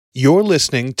You're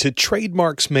listening to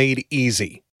Trademarks Made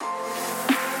Easy.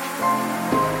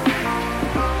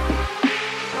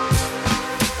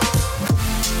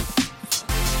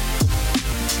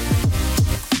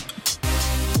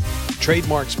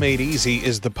 Trademarks Made Easy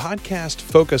is the podcast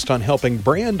focused on helping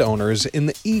brand owners in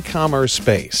the e-commerce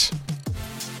space.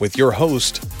 With your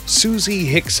host, Susie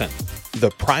Hickson,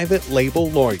 the private label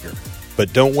lawyer.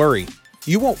 But don't worry,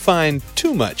 you won't find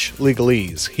too much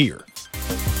legalese here.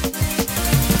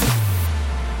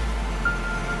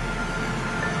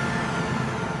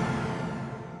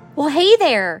 Well, hey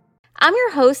there. I'm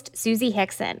your host, Susie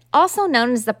Hickson, also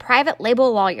known as the private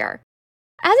label lawyer.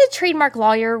 As a trademark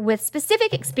lawyer with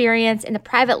specific experience in the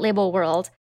private label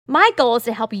world, my goal is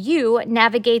to help you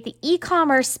navigate the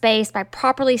e-commerce space by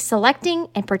properly selecting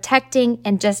and protecting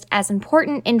and, just as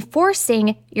important,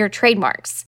 enforcing your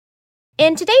trademarks.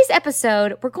 In today's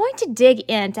episode, we're going to dig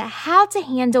into how to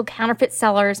handle counterfeit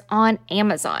sellers on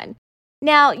Amazon.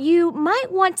 Now, you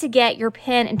might want to get your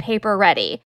pen and paper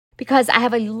ready, because I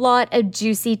have a lot of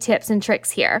juicy tips and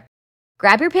tricks here.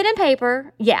 Grab your pen and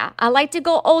paper, yeah, I like to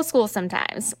go old school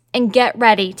sometimes, and get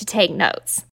ready to take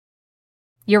notes.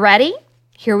 You ready?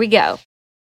 Here we go.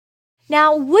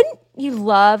 Now, wouldn't you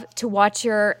love to watch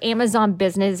your Amazon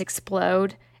business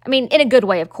explode? I mean, in a good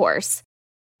way, of course.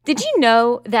 Did you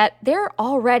know that there are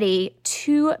already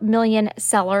 2 million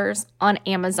sellers on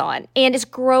Amazon, and it's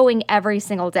growing every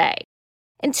single day?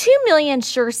 And 2 million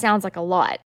sure sounds like a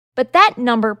lot. But that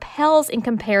number pales in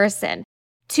comparison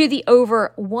to the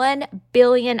over 1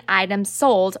 billion items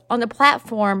sold on the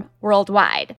platform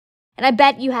worldwide. And I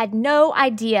bet you had no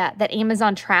idea that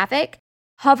Amazon traffic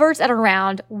hovers at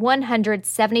around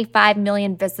 175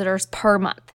 million visitors per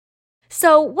month.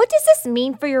 So what does this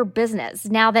mean for your business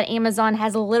now that Amazon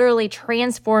has literally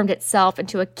transformed itself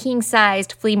into a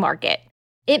king-sized flea market?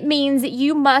 It means that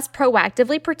you must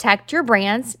proactively protect your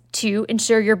brands to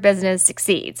ensure your business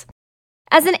succeeds.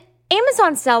 As an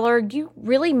Amazon seller, you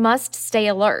really must stay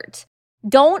alert.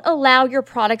 Don't allow your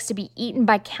products to be eaten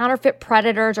by counterfeit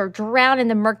predators or drown in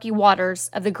the murky waters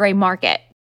of the gray market.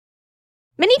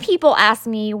 Many people ask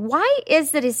me, why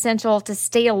is it essential to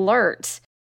stay alert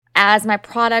as my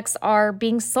products are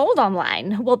being sold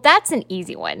online? Well, that's an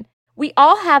easy one. We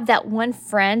all have that one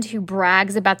friend who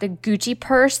brags about the Gucci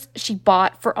purse she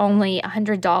bought for only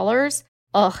 $100.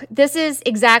 Ugh, this is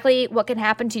exactly what can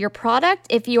happen to your product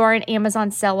if you are an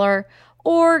Amazon seller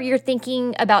or you're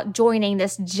thinking about joining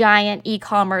this giant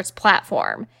e-commerce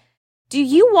platform. Do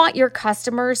you want your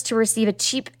customers to receive a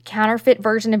cheap counterfeit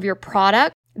version of your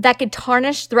product that could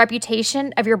tarnish the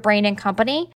reputation of your brand and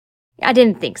company? I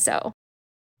didn't think so.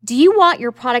 Do you want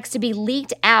your products to be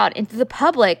leaked out into the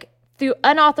public through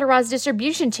unauthorized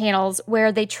distribution channels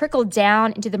where they trickle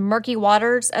down into the murky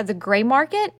waters of the gray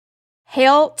market?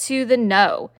 Hail to the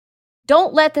no.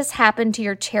 Don't let this happen to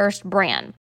your cherished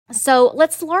brand. So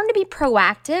let's learn to be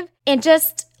proactive and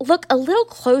just look a little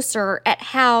closer at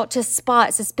how to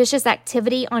spot suspicious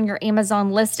activity on your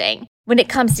Amazon listing when it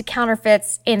comes to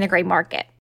counterfeits in the gray market.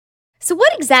 So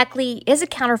what exactly is a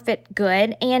counterfeit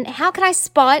good and how can I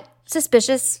spot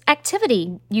suspicious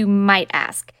activity, you might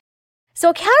ask? So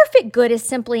a counterfeit good is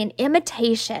simply an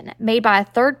imitation made by a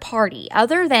third party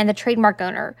other than the trademark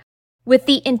owner, with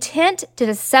the intent to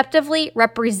deceptively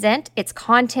represent its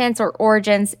contents or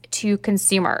origins to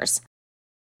consumers.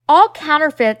 All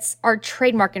counterfeits are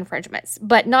trademark infringements,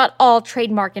 but not all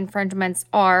trademark infringements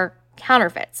are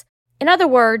counterfeits. In other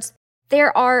words,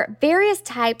 there are various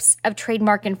types of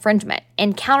trademark infringement,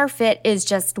 and counterfeit is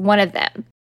just one of them.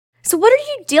 So what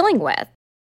are you dealing with?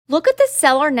 Look at the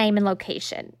seller name and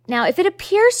location. Now, if it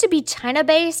appears to be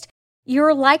China-based,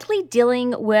 you're likely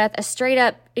dealing with a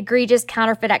straight-up egregious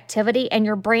counterfeit activity, and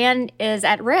your brand is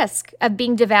at risk of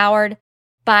being devoured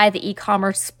by the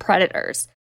e-commerce predators.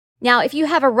 Now, if you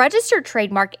have a registered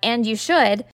trademark, and you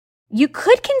should, you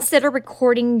could consider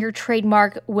recording your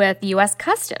trademark with U.S.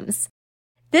 Customs.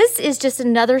 This is just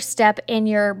another step in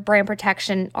your brand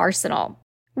protection arsenal.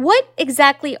 What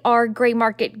exactly are gray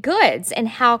market goods, and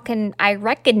how can I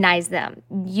recognize them?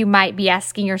 You might be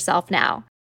asking yourself now.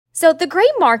 So the gray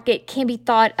market can be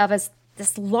thought of as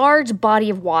this large body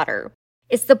of water.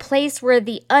 It's the place where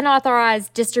the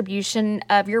unauthorized distribution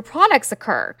of your products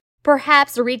occur.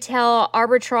 Perhaps retail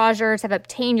arbitrageurs have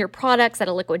obtained your products at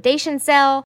a liquidation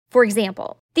sale. For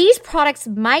example, these products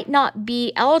might not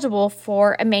be eligible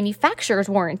for a manufacturer's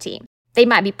warranty. They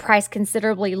might be priced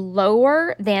considerably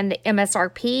lower than the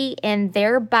MSRP and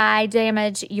thereby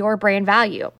damage your brand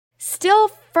value. Still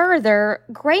further,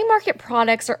 gray market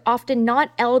products are often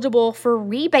not eligible for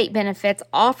rebate benefits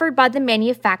offered by the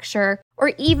manufacturer or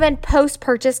even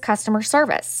post-purchase customer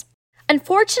service.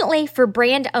 Unfortunately for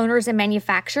brand owners and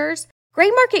manufacturers,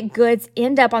 gray market goods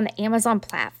end up on the Amazon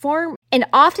platform, and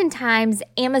oftentimes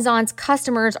Amazon's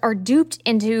customers are duped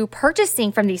into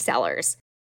purchasing from these sellers.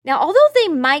 Now, although they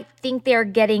might think they are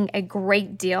getting a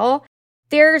great deal,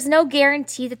 there's no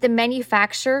guarantee that the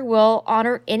manufacturer will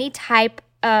honor any type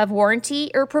of warranty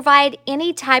or provide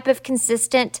any type of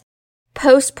consistent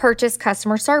post-purchase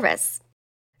customer service.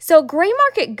 So gray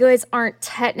market goods aren't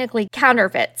technically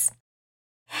counterfeits.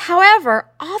 However,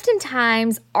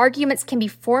 oftentimes arguments can be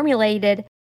formulated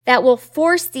that will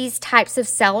force these types of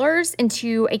sellers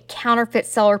into a counterfeit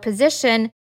seller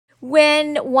position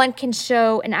when one can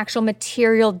show an actual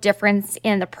material difference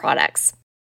in the products.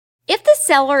 If the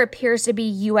seller appears to be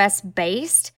US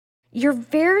based, you're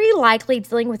very likely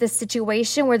dealing with a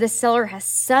situation where the seller has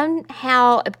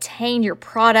somehow obtained your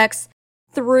products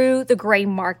through the gray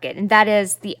market, and that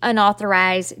is the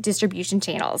unauthorized distribution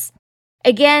channels.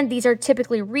 Again, these are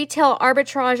typically retail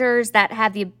arbitrageurs that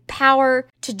have the power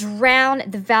to drown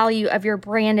the value of your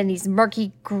brand in these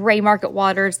murky gray market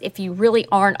waters if you really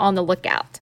aren't on the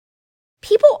lookout.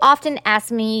 People often ask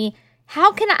me,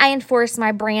 how can I enforce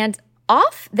my brand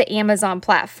off the Amazon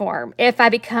platform if I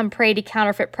become prey to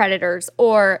counterfeit predators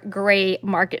or gray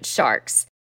market sharks?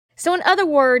 So in other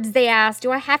words, they ask,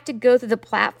 do I have to go through the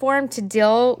platform to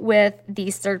deal with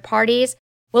these third parties?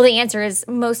 Well, the answer is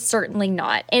most certainly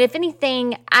not. And if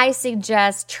anything, I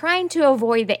suggest trying to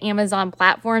avoid the Amazon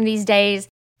platform these days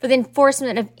for the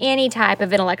enforcement of any type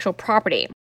of intellectual property.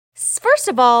 First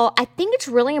of all, I think it's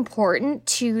really important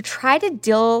to try to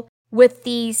deal with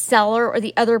the seller or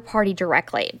the other party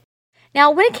directly. Now,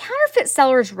 when a counterfeit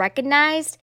seller is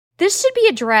recognized, this should be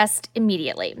addressed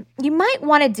immediately. You might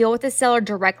want to deal with the seller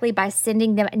directly by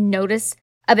sending them a notice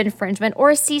of infringement or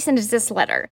a cease and desist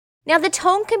letter. Now, the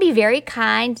tone can be very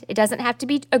kind. It doesn't have to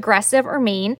be aggressive or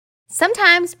mean.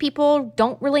 Sometimes people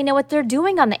don't really know what they're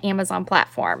doing on the Amazon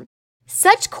platform.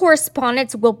 Such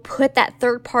correspondence will put that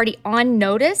third party on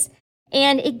notice,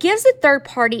 and it gives the third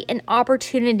party an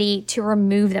opportunity to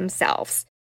remove themselves.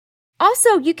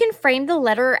 Also, you can frame the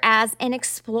letter as an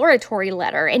exploratory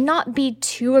letter and not be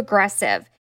too aggressive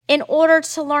in order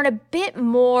to learn a bit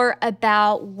more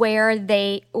about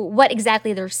what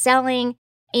exactly they're selling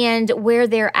and where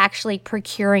they're actually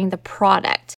procuring the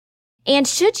product. And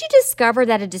should you discover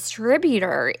that a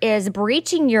distributor is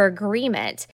breaching your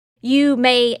agreement, you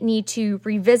may need to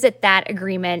revisit that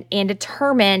agreement and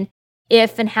determine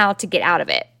if and how to get out of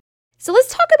it. So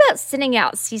let's talk about sending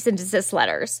out cease and desist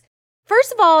letters.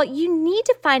 First of all, you need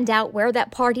to find out where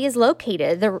that party is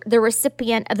located, the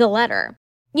recipient of the letter.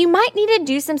 You might need to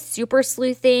do some super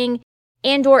sleuthing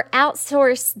and or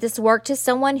outsource this work to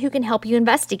someone who can help you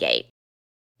investigate.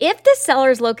 If the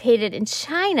seller is located in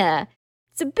China,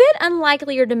 it's a bit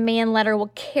unlikely your demand letter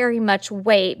will carry much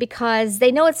weight because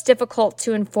they know it's difficult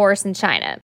to enforce in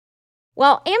China.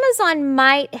 While Amazon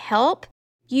might help,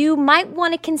 you might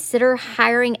want to consider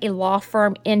hiring a law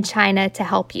firm in China to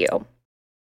help you.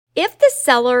 If the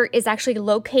seller is actually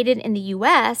located in the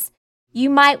US,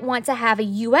 you might want to have a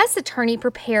US attorney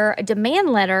prepare a demand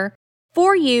letter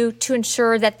for you to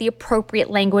ensure that the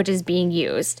appropriate language is being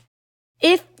used.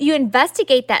 If you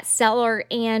investigate that seller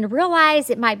and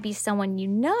realize it might be someone you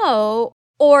know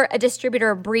or a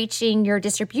distributor breaching your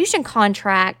distribution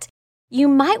contract, you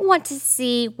might want to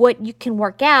see what you can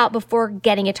work out before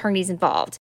getting attorneys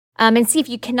involved and see if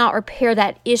you cannot repair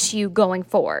that issue going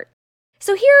forward.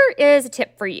 So here is a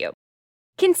tip for you.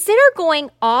 Consider going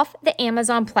off the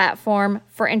Amazon platform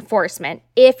for enforcement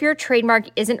if your trademark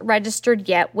isn't registered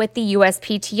yet with the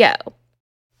USPTO.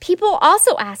 People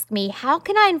also ask me, how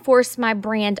can I enforce my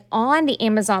brand on the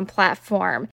Amazon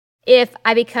platform if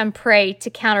I become prey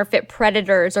to counterfeit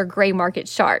predators or gray market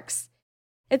sharks?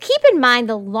 Now, keep in mind,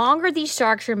 the longer these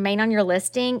sharks remain on your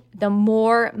listing, the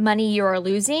more money you are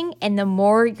losing and the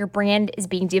more your brand is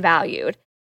being devalued.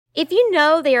 If you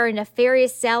know they are a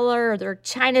nefarious seller or they're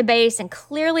China-based and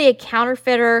clearly a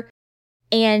counterfeiter,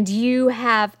 and you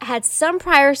have had some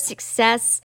prior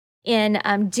success in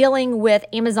dealing with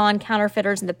Amazon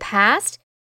counterfeiters in the past,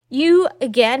 you,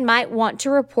 again, might want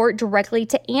to report directly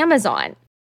to Amazon.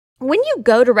 When you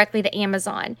go directly to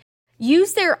Amazon,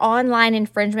 use their online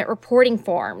infringement reporting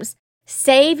forms.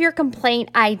 Save your complaint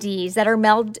IDs that are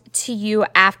mailed to you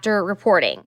after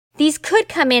reporting. These could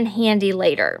come in handy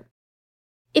later.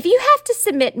 If you have to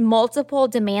submit multiple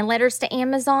demand letters to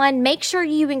Amazon, make sure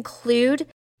you include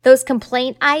those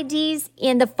complaint IDs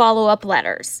in the follow-up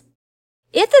letters.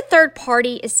 If the third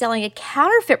party is selling a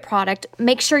counterfeit product,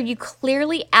 make sure you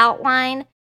clearly outline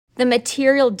the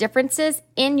material differences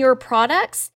in your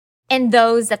products and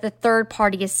those that the third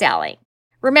party is selling.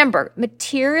 Remember,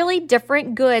 materially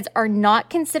different goods are not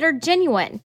considered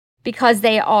genuine because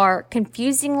they are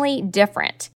confusingly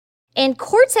different. And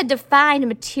courts have defined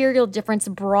material difference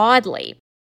broadly.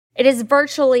 It is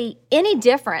virtually any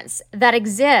difference that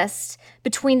exists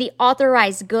between the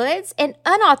authorized goods and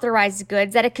unauthorized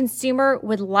goods that a consumer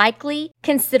would likely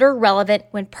consider relevant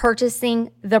when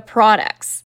purchasing the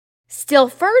products. Still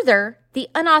further, the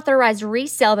unauthorized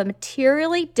resale of a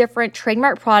materially different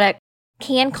trademark product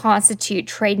can constitute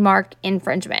trademark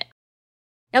infringement.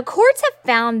 Now, courts have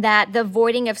found that the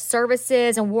voiding of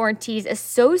services and warranties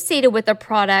associated with a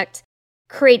product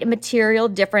create a material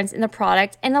difference in the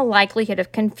product and a likelihood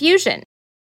of confusion.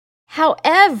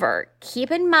 However,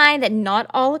 keep in mind that not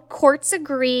all courts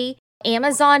agree.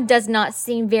 Amazon does not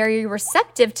seem very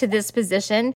receptive to this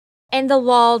position, and the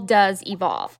law does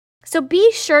evolve. So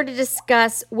be sure to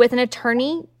discuss with an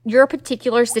attorney your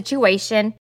particular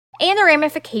situation and the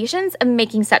ramifications of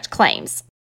making such claims.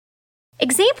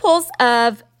 Examples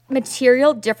of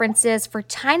material differences for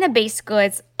China-based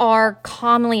goods are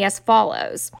commonly as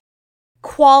follows: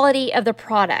 quality of the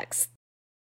products,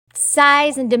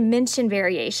 size and dimension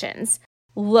variations,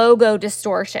 logo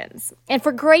distortions, and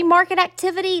for gray market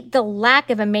activity, the lack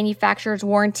of a manufacturer's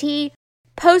warranty,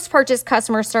 post-purchase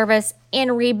customer service,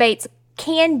 and rebates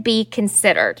can be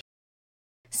considered.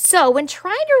 So when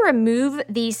trying to remove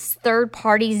these third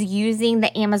parties using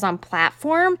the Amazon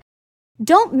platform,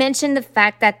 don't mention the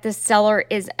fact that the seller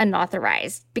is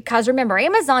unauthorized, because remember,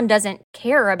 Amazon doesn't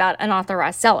care about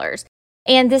unauthorized sellers,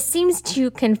 and this seems to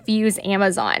confuse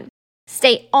Amazon.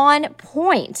 Stay on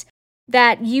point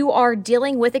that you are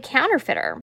dealing with a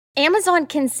counterfeiter. Amazon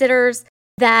considers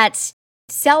that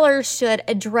sellers should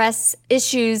address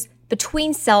issues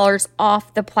between sellers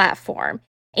off the platform.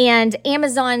 And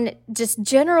Amazon just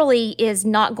generally is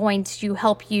not going to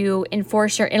help you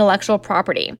enforce your intellectual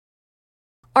property.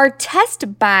 Are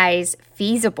test buys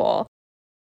feasible?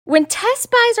 When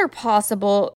test buys are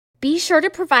possible, be sure to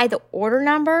provide the order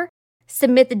number,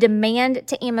 submit the demand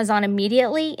to Amazon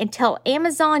immediately, and tell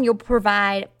Amazon you'll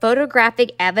provide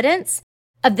photographic evidence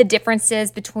of the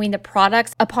differences between the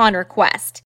products upon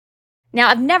request. Now,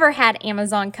 I've never had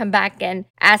Amazon come back and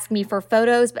ask me for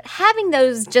photos, but having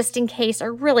those just in case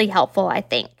are really helpful, I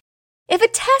think. If a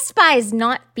test buy is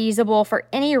not feasible for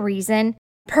any reason,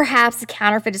 perhaps the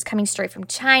counterfeit is coming straight from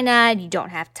China and you don't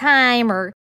have time,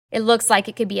 or it looks like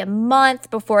it could be a month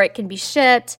before it can be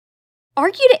shipped,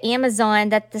 argue to Amazon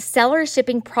that the seller is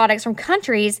shipping products from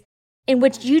countries in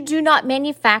which you do not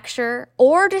manufacture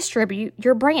or distribute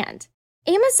your brand.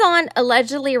 Amazon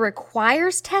allegedly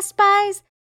requires test buys,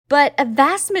 but a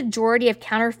vast majority of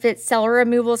counterfeit seller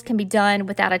removals can be done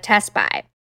without a test buy.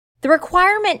 The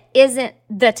requirement isn't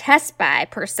the test buy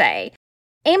per se.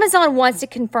 Amazon wants to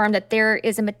confirm that there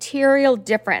is a material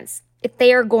difference if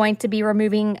they are going to be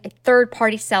removing a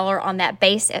third-party seller on that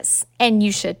basis, and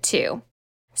you should too.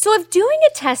 So if doing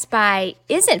a test buy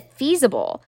isn't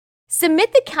feasible,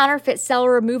 submit the counterfeit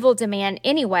seller removal demand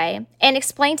anyway and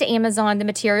explain to Amazon the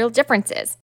material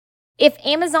differences. If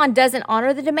Amazon doesn't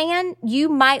honor the demand, you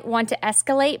might want to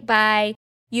escalate by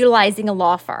utilizing a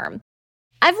law firm.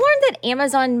 I've learned that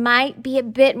Amazon might be a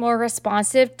bit more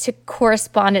responsive to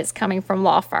correspondence coming from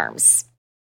law firms.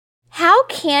 How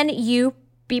can you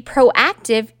be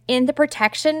proactive in the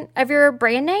protection of your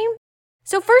brand name?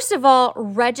 So first of all,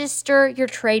 register your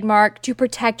trademark to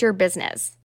protect your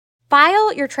business.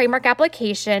 File your trademark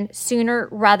application sooner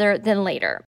rather than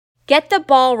later. Get the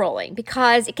ball rolling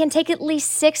because it can take at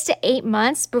least 6 to 8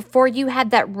 months before you have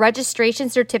that registration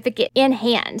certificate in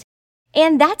hand.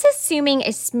 And that's assuming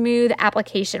a smooth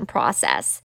application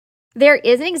process. There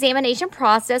is an examination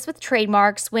process with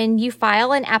trademarks when you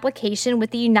file an application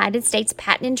with the United States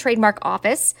Patent and Trademark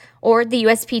Office, or the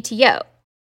USPTO.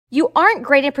 You aren't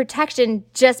granted protection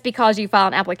just because you file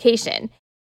an application.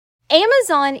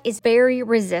 Amazon is very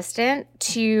resistant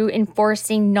to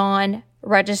enforcing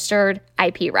non-registered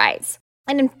IP rights.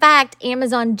 And in fact,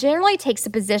 Amazon generally takes the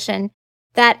position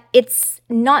that it's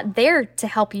not there to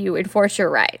help you enforce your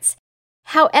rights.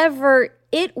 However,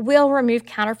 it will remove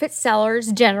counterfeit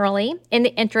sellers generally in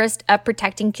the interest of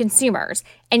protecting consumers,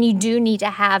 and you do need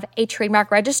to have a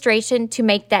trademark registration to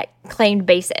make that claimed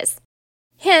basis.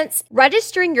 Hence,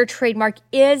 registering your trademark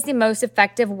is the most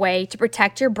effective way to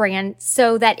protect your brand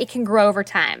so that it can grow over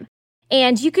time.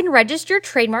 And you can register your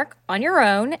trademark on your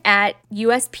own at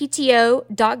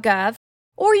uspto.gov,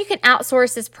 or you can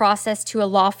outsource this process to a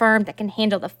law firm that can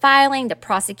handle the filing, the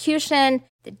prosecution,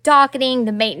 the docketing,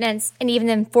 the maintenance, and even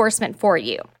the enforcement for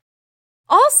you.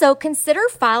 Also, consider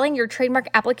filing your trademark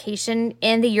application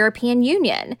in the European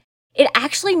Union. It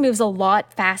actually moves a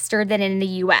lot faster than in the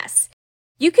US.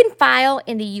 You can file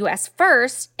in the US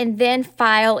first and then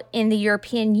file in the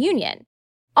European Union.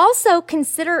 Also,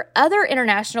 consider other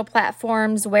international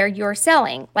platforms where you're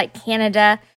selling, like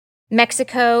Canada,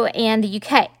 Mexico, and the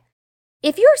UK.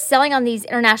 If you're selling on these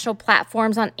international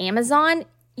platforms on Amazon,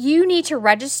 you need to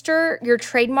register your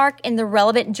trademark in the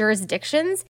relevant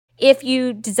jurisdictions if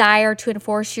you desire to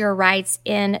enforce your rights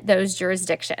in those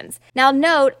jurisdictions. Now,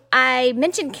 note, I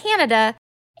mentioned Canada,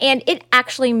 and it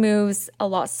actually moves a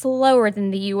lot slower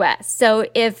than the US. So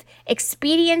if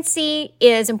expediency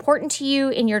is important to you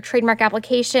in your trademark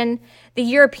application, the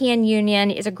European Union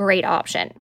is a great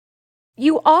option.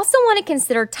 You also want to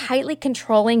consider tightly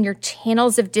controlling your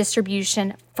channels of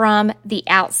distribution from the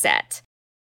outset.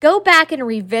 Go back and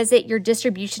revisit your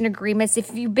distribution agreements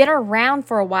if you've been around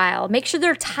for a while. Make sure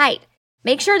they're tight.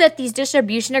 Make sure that these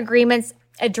distribution agreements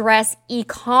address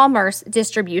e-commerce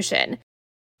distribution.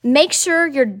 Make sure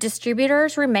your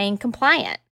distributors remain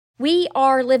compliant. We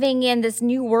are living in this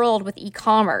new world with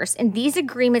e-commerce, and these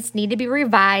agreements need to be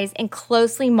revised and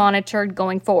closely monitored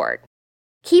going forward.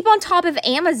 Keep on top of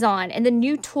Amazon and the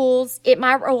new tools it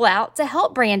might roll out to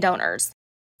help brand owners,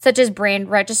 such as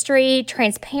brand registry,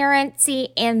 transparency,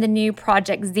 and the new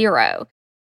Project Zero.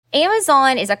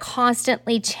 Amazon is a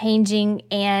constantly changing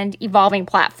and evolving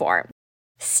platform.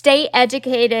 Stay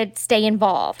educated, stay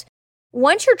involved.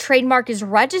 Once your trademark is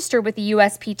registered with the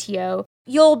USPTO,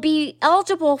 you'll be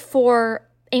eligible for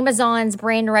Amazon's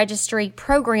brand registry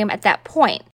program at that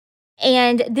point.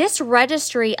 And this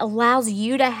registry allows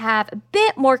you to have a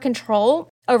bit more control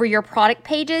over your product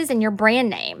pages and your brand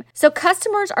name. So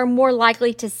customers are more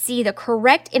likely to see the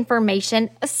correct information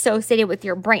associated with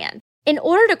your brand. In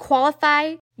order to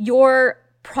qualify your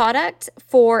product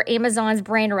for Amazon's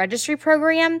brand registry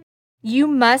program, you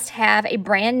must have a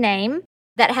brand name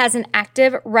that has an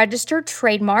active registered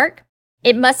trademark.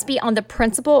 It must be on the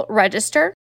principal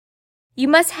register. You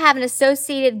must have an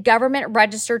associated government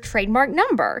registered trademark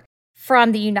number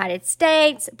from the United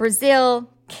States,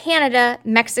 Brazil, Canada,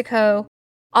 Mexico,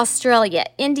 Australia,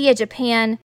 India,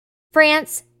 Japan,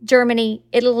 France, Germany,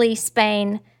 Italy,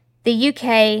 Spain, the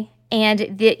UK,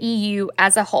 and the EU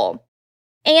as a whole.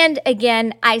 And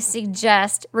again, I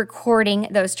suggest recording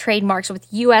those trademarks with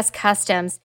US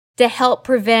Customs to help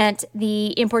prevent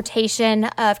the importation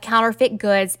of counterfeit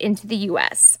goods into the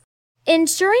US.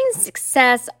 Ensuring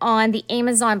success on the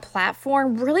Amazon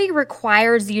platform really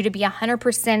requires you to be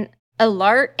 100%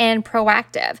 alert and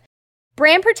proactive.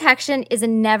 Brand protection is a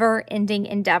never-ending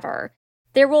endeavor.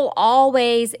 There will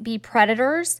always be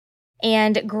predators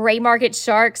and gray market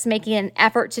sharks making an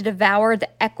effort to devour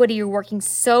the equity you're working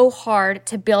so hard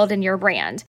to build in your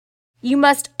brand. You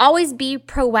must always be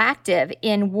proactive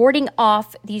in warding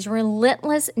off these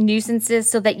relentless nuisances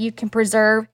so that you can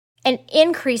preserve and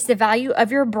increase the value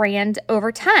of your brand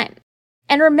over time.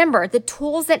 And remember, the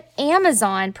tools that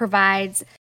Amazon provides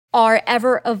are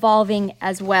ever evolving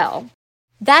as well.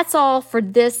 That's all for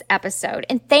this episode,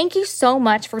 and thank you so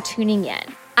much for tuning in.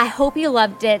 I hope you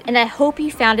loved it, and I hope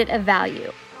you found it of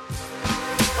value.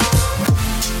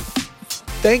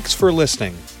 Thanks for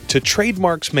listening to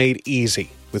Trademarks Made Easy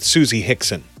with Susie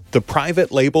Hickson, the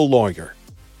private label lawyer.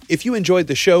 If you enjoyed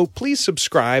the show, please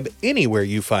subscribe anywhere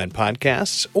you find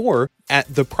podcasts or at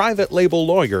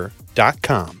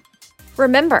theprivatelabellawyer.com.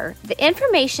 Remember, the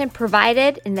information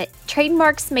provided in the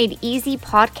Trademarks Made Easy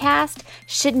podcast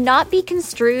should not be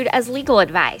construed as legal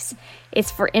advice.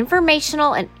 It's for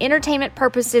informational and entertainment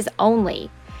purposes only.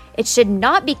 It should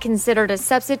not be considered a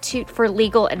substitute for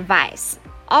legal advice.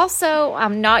 Also,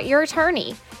 I'm not your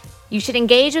attorney. You should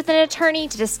engage with an attorney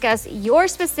to discuss your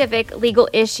specific legal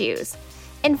issues.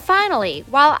 And finally,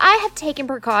 while I have taken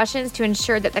precautions to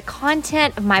ensure that the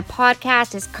content of my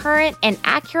podcast is current and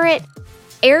accurate,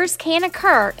 errors can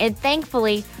occur, and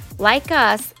thankfully, like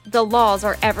us, the laws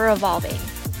are ever evolving.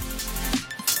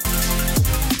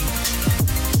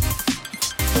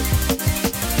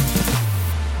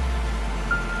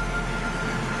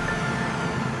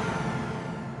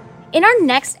 In our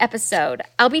next episode,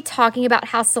 I'll be talking about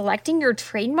how selecting your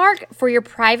trademark for your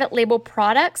private label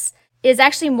products is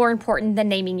actually more important than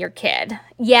naming your kid.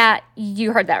 Yeah,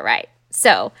 you heard that right.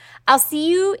 So I'll see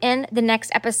you in the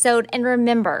next episode, and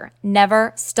remember,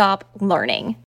 never stop learning.